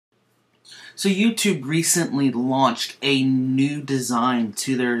So YouTube recently launched a new design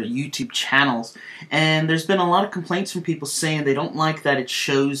to their YouTube channels, and there's been a lot of complaints from people saying they don't like that it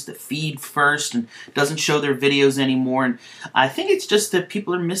shows the feed first and doesn't show their videos anymore. And I think it's just that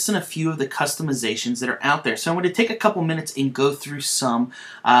people are missing a few of the customizations that are out there. So I'm going to take a couple minutes and go through some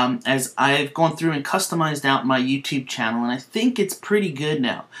as I've gone through and customized out my YouTube channel, and I think it's pretty good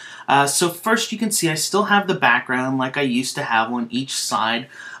now. So first, you can see I still have the background like I used to have on each side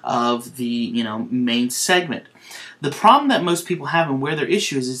of the main segment. The problem that most people have and where their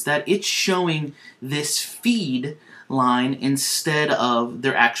issue is that it's showing this feed line instead of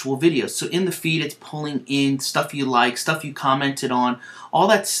their actual videos. So in the feed, it's pulling in stuff you like, stuff you commented on, all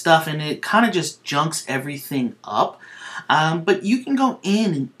that stuff, and it kind of just junks everything up. But you can go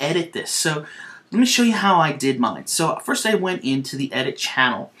in and edit this. So let me show you how I did mine. So first I went into the edit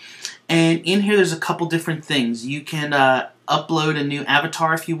channel, and in here there's a couple different things. You can upload a new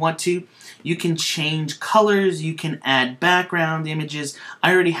avatar if you want to. You can change colors, you can add background images.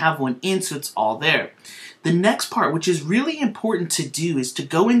 I already have one in, so it's all there. The next part, which is really important to do, is to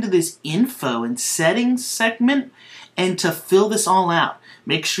go into this info and settings segment and to fill this all out.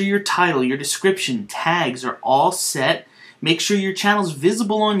 Make sure your title, your description, tags are all set. Make sure your channel's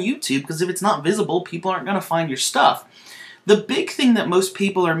visible on YouTube, because if it's not visible, people aren't going to find your stuff. The big thing that most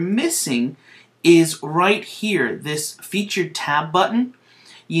people are missing is right here, this featured tab button.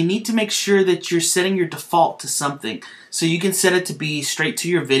 You need to make sure that you're setting your default to something. So you can set it to be straight to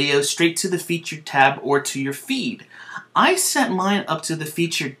your video, straight to the featured tab, or to your feed. I set mine up to the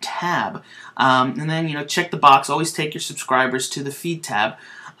featured tab, and then check the box, always take your subscribers to the feed tab.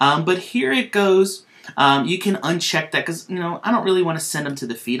 But here it goes. You can uncheck that because I don't really want to send them to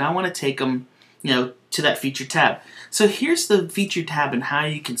the feed. I want to take them to that featured tab. So here's the featured tab and how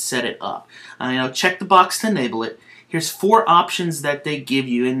you can set it up. Check the box to enable it. Here's 4 options that they give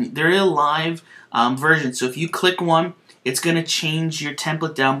you, and they're a live version. So if you click one, it's going to change your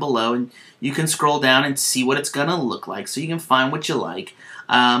template down below, and you can scroll down and see what it's going to look like, so you can find what you like.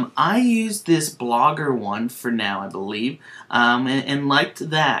 I used this blogger one for now, I believe, and liked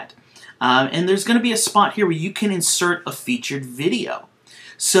that. And there's going to be a spot here where you can insert a featured video.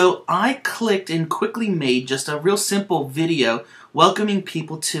 So I clicked and quickly made just a real simple video welcoming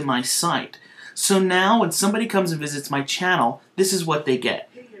people to my site. So now when somebody comes and visits my channel, this is what they get.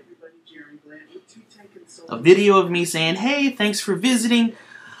 Hey everybody, Jerry Bland with Two Tech Consulting. A video of me saying, hey, thanks for visiting.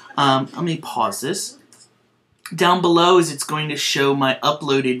 Let me pause this. Down below is it's going to show my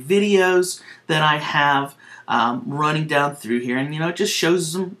uploaded videos that I have running down through here, and it just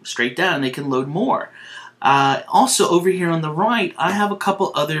shows them straight down, and they can load more. Also over here on the right, I have a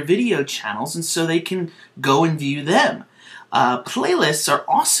couple other video channels, and so they can go and view them. Playlists are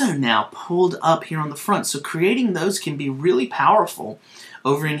also now pulled up here on the front, so creating those can be really powerful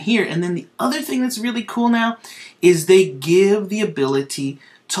over in here. And then the other thing that's really cool now is they give the ability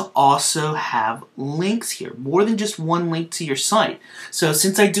to also have links here, more than just one link to your site. So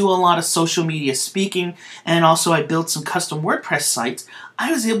since I do a lot of social media speaking, and also I built some custom WordPress sites,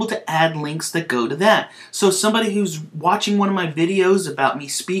 I was able to add links that go to that. So somebody who's watching one of my videos about me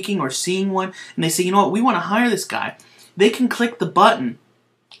speaking or seeing one, and they say, you know what, we want to hire this guy, they can click the button,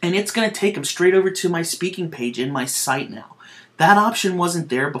 and it's going to take them straight over to my speaking page in my site now. That option wasn't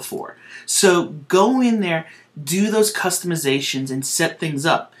there before. So go in there, do those customizations, and set things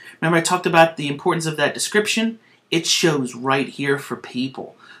up. Remember I talked about the importance of that description? It shows right here for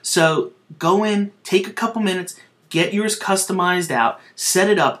people. So go in, take a couple minutes, get yours customized out, set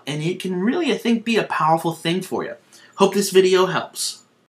it up, and it can really, I think, be a powerful thing for you. Hope this video helps.